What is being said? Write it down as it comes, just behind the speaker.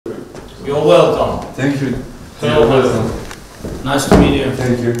You're welcome. Thank you. Hello. Welcome. Nice to meet you.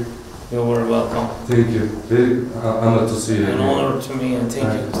 Thank you. You're very welcome. Thank you. Very honored to see you. An honor to me, and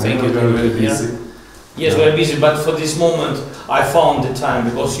thank you. I Thank know you. you're very busy. Yes, we're busy, but for this moment, I found the time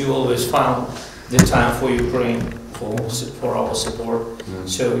because you always found the time for Ukraine, for our support.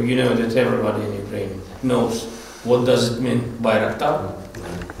 So you know that everybody in Ukraine knows what does it mean Bayraktar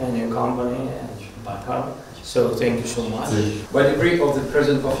and your company and Байкар. So thank you so much. By decree of the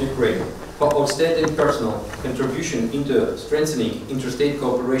President of Ukraine, for outstanding personal contribution into strengthening interstate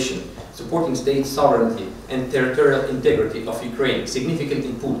cooperation, supporting state sovereignty and territorial integrity of Ukraine, significant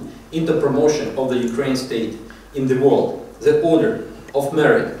input into promotion of the Ukraine state in the world, the order of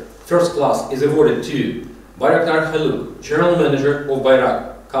merit first class is awarded to Bayraktar Haluk, General Manager of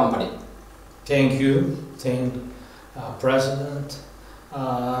Bayrak Company. Thank you. Thank President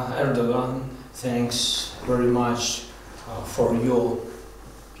Erdogan. Thanks very much for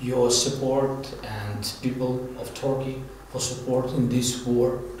your support and people of Turkey for supporting this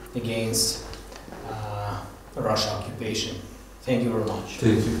war against Russia occupation. Thank you very much.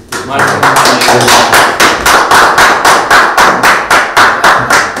 Thank you.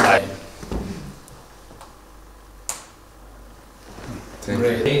 Thank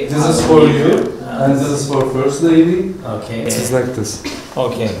you. This is for you, and this is for First Lady. Okay. This is like this.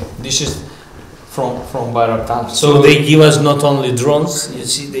 Okay. This is from Bayraktar. So they give us not only drones. You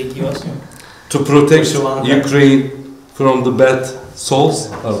see, they give us To protect Ukraine from the bad souls,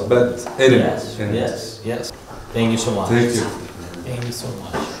 or bad enemies. Yes. Thank you so much. Thank you. Thank you so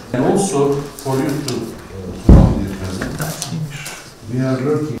much. And also for you to know, dear President, we are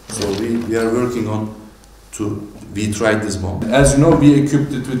working. So we are working on we tried this bomb. As you know, we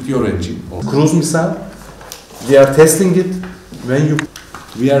equipped it with your engine. Cruise missile. We are testing it.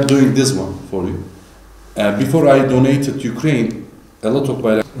 We are doing this one for you. Before I donated Ukraine, a lot of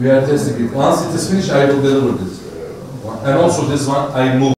Bayraktar. We are testing it. Once it is finished, I will deliver this. And also this one, I moved.